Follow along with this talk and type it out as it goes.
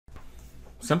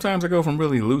Sometimes I go from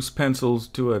really loose pencils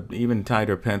to an even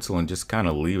tighter pencil and just kind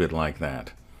of leave it like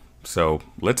that. So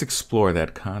let's explore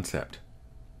that concept.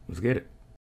 Let's get it.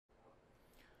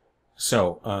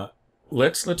 So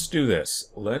let's do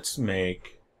this. Let's go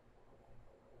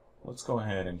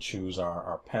ahead and choose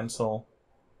our pencil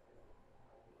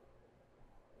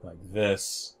like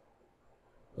this.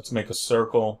 Let's make a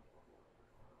circle.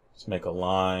 Let's make a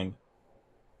line.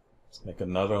 Let's make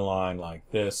another line like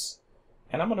this.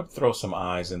 And I'm going to throw some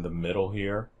eyes in the middle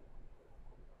here.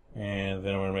 And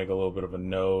then I'm going to make a little bit of a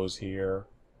nose here.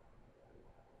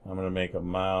 I'm going to make a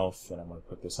mouth, and I'm going to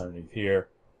put this underneath here.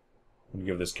 I'm going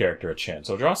to give this character a chin.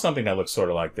 So draw something that looks sort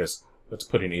of like this. Let's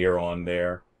put an ear on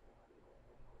there.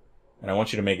 And I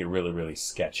want you to make it really, really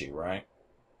sketchy, right?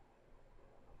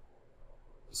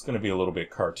 It's going to be a little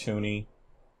bit cartoony.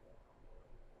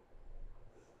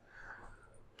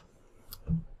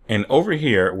 And over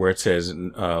here, where it says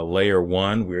layer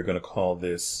 1, we're going to call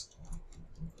this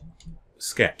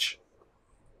sketch.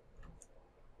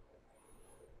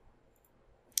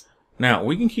 Now,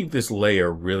 we can keep this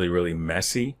layer really, really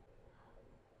messy.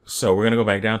 So we're going to go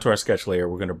back down to our sketch layer.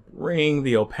 We're going to bring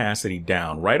the opacity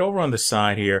down. Right over on the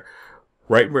side here,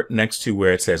 right next to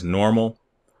where it says normal,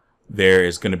 there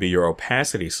is going to be your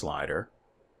opacity slider.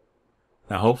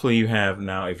 Now, hopefully you have,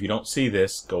 now if you don't see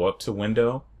this, go up to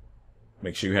Window.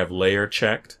 Make sure you have layer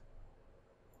checked.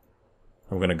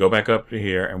 We're going to go back up to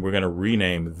here and we're going to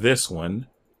rename this one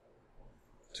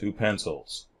to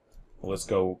pencils. Let's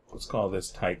call this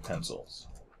tight pencils.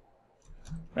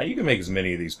 Now you can make as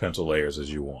many of these pencil layers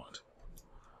as you want,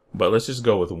 but let's just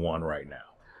go with one right now.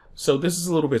 So this is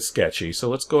a little bit sketchy, so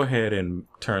let's go ahead and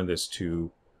turn this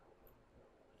to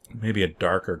maybe a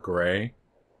darker gray.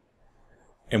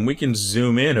 And we can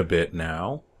zoom in a bit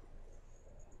now.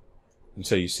 And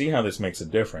so you see how this makes a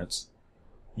difference.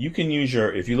 You can use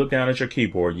if you look down at your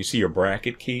keyboard, you see your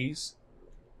bracket keys.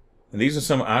 And these are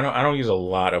some, I don't use a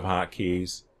lot of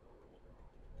hotkeys,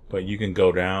 but you can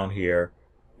go down here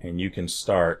and you can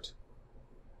start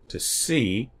to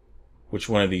see which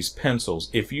one of these pencils.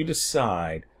 If you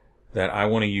decide that I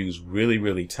want to use really,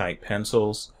 really tight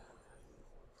pencils,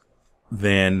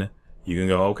 then you can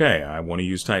go, okay, I want to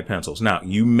use tight pencils. Now,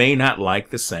 you may not like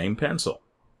the same pencil.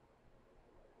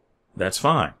 That's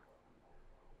fine.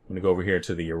 I'm going to go over here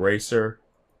to the eraser.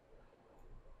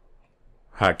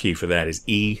 Hotkey for that is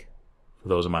E, for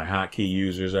those of my hotkey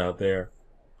users out there.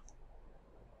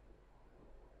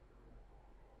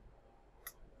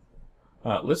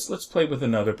 Let's play with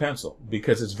another pencil,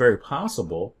 because it's very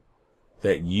possible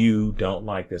that you don't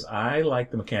like this. I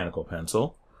like the mechanical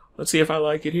pencil. Let's see if I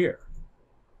like it here.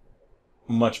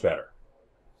 Much better.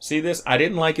 See this? I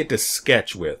didn't like it to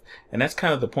sketch with, and that's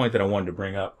kind of the point that I wanted to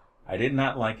bring up. I did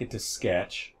not like it to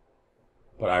sketch,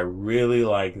 but I really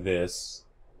like this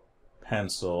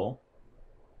pencil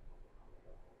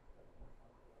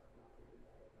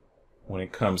when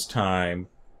it comes time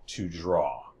to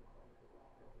draw.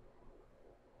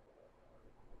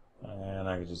 And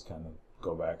I can just kind of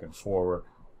go back and forward.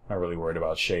 I'm not really worried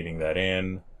about shading that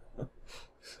in.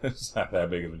 It's not that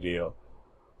big of a deal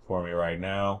for me right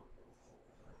now.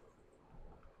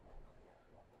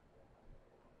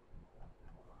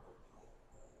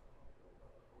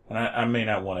 And I may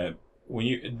not want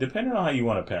to, depending on how you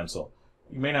want a pencil,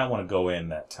 you may not want to go in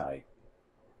that tight.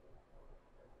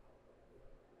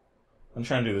 I'm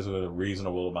trying to do this with a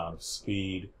reasonable amount of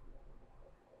speed.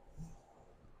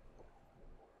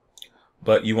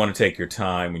 But you want to take your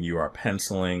time when you are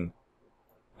penciling.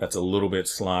 That's a little bit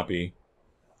sloppy.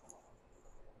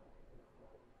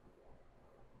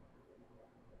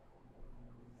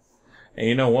 And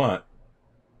you know what?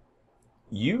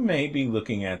 You may be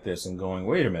looking at this and going,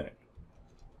 wait a minute.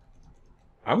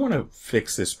 I want to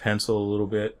fix this pencil a little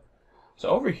bit. So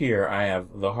over here I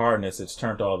have the hardness, it's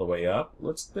turned all the way up.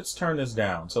 Let's turn this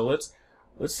down. So let's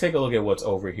take a look at what's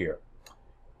over here.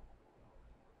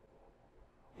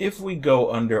 If we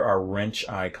go under our wrench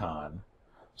icon,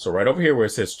 so right over here where it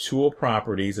says tool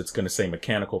properties, it's going to say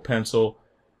mechanical pencil.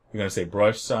 You're going to say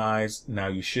brush size. Now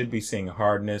you should be seeing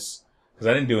hardness, because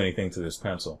I didn't do anything to this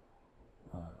pencil.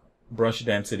 Brush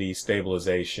density,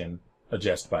 stabilization,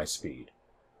 adjust by speed.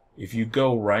 If you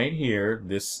go right here,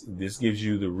 this gives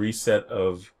you the reset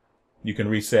of, you can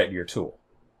reset your tool.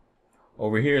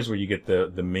 Over here is where you get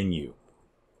the menu.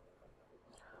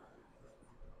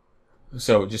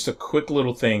 So just a quick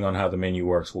little thing on how the menu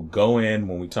works. We'll go in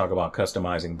when we talk about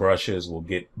customizing brushes. We'll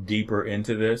get deeper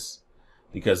into this,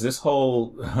 because this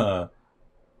whole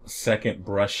second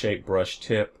brush shape, brush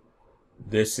tip,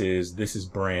 this is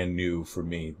brand new for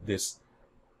me.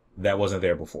 That wasn't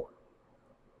there before.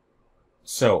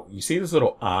 So you see this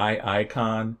little eye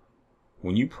icon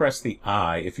when you press the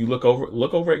I, if you look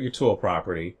over at your tool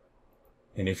property,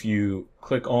 and if you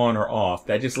click on or off,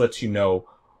 that just lets you know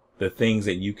the things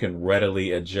that you can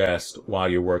readily adjust while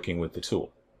you're working with the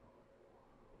tool.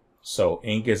 So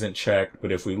ink isn't checked,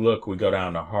 but if we look, we go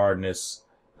down to hardness,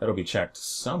 that'll be checked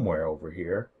somewhere over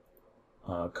here.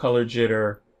 Color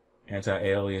jitter,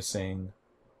 anti-aliasing,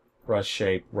 brush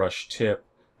shape, brush tip.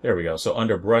 There we go. So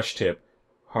under brush tip,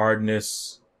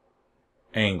 hardness,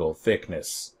 angle,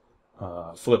 thickness,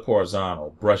 flip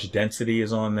horizontal, brush density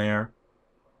is on there.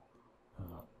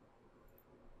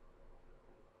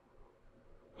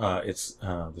 It's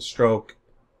the stroke.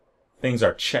 Things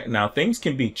are checked. Now, things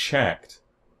can be checked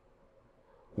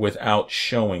without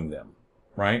showing them,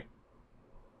 right?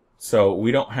 So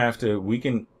we don't have to, we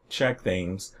can check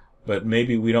things, but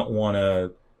maybe we don't want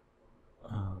to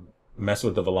mess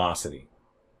with the velocity.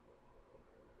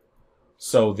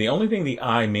 So the only thing the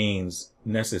I means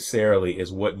necessarily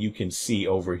is what you can see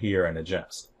over here and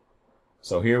adjust.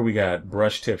 So here we got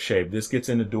brush tip shape. This gets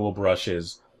into dual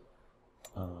brushes,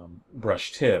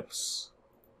 brush tips,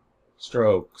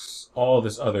 strokes, all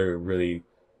this other really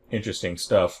interesting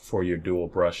stuff for your dual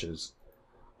brushes.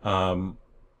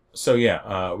 So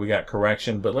yeah, we got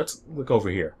correction, but let's look over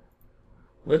here.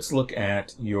 Let's look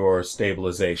at your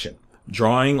stabilization.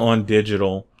 Drawing on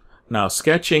digital. Now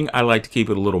sketching, I like to keep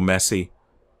it a little messy,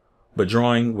 but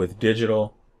drawing with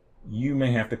digital, you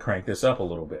may have to crank this up a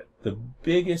little bit. The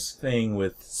biggest thing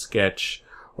with Sketch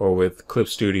or with Clip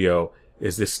Studio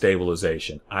is this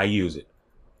stabilization. I use it.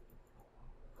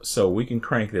 So we can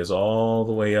crank this all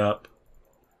the way up.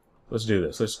 Let's do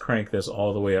this. Let's crank this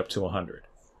all the way up to 100.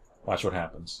 Watch what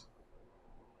happens.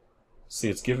 See,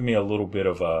 it's giving me a little bit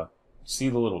of a, see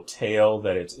the little tail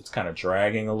that it's kind of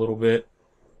dragging a little bit?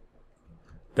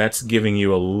 That's giving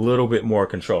you a little bit more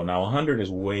control. Now 100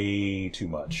 is way too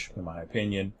much, in my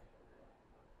opinion.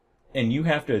 And you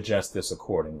have to adjust this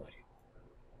accordingly.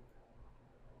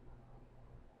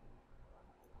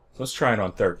 So let's try it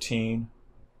on 13.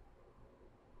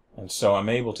 And so I'm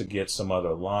able to get some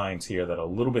other lines here that are a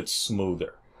little bit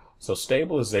smoother. So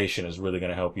stabilization is really going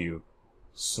to help you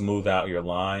smooth out your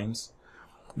lines,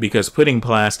 because putting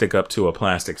plastic up to a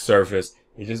plastic surface,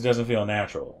 it just doesn't feel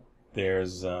natural.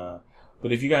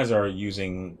 But if you guys are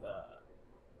using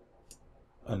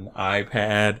an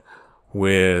iPad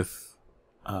with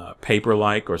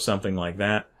paper-like or something like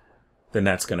that, then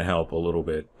that's going to help a little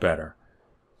bit better.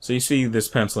 So you see this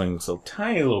penciling is a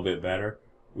tiny little bit better.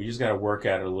 We just got to work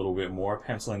at it a little bit more.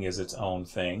 Penciling is its own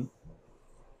thing.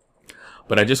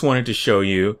 But I just wanted to show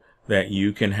you that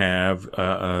you can have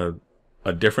a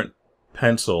different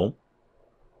pencil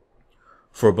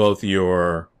for both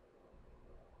your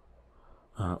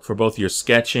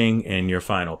sketching and your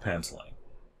final penciling.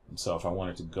 And so if I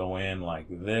wanted to go in like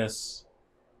this,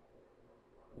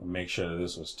 and make sure that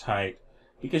this was tight,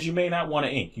 because you may not want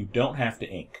to ink. You don't have to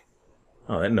ink.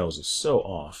 Oh, that nose is so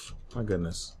off. My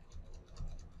goodness.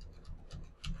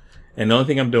 And the only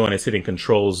thing I'm doing is hitting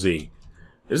Control Z.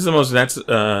 This is the most,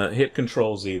 hit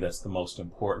Control Z. That's the most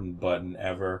important button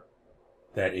ever.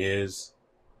 That is,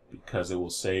 because it will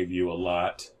save you a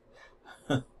lot.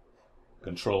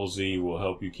 Control Z will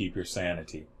help you keep your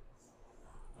sanity.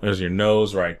 There's your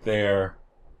nose right there.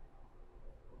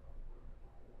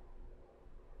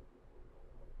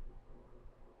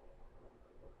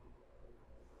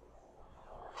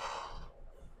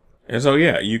 And so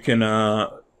yeah, you can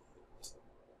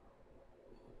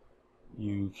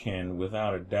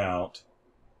without a doubt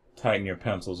tighten your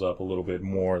pencils up a little bit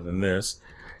more than this.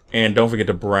 And don't forget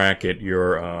to bracket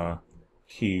your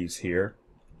keys here.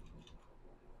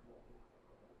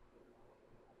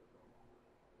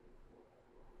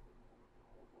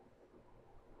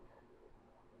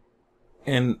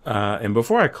 And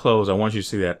before I close, I want you to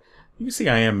see that you can see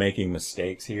I am making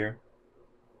mistakes here.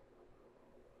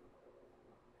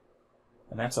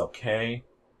 And that's okay,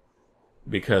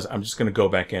 because I'm just going to go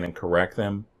back in and correct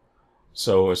them.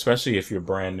 So especially if you're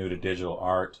brand new to digital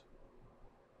art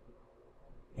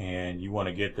and you want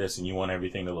to get this and you want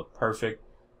everything to look perfect,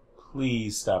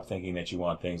 please stop thinking that you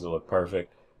want things to look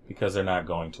perfect, because they're not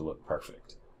going to look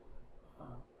perfect.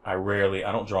 I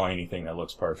don't draw anything that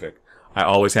looks perfect. I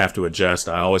always have to adjust.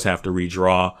 I always have to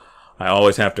redraw. I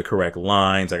always have to correct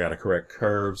lines. I got to correct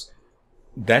curves.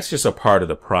 That's just a part of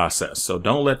the process. So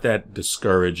don't let that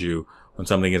discourage you when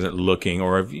something isn't looking,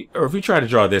 or if you try to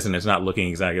draw this and it's not looking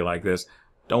exactly like this,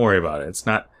 don't worry about it.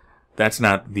 That's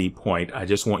not the point. I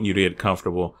just want you to get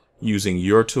comfortable using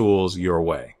your tools your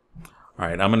way. All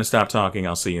right, I'm going to stop talking.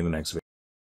 I'll see you in the next video.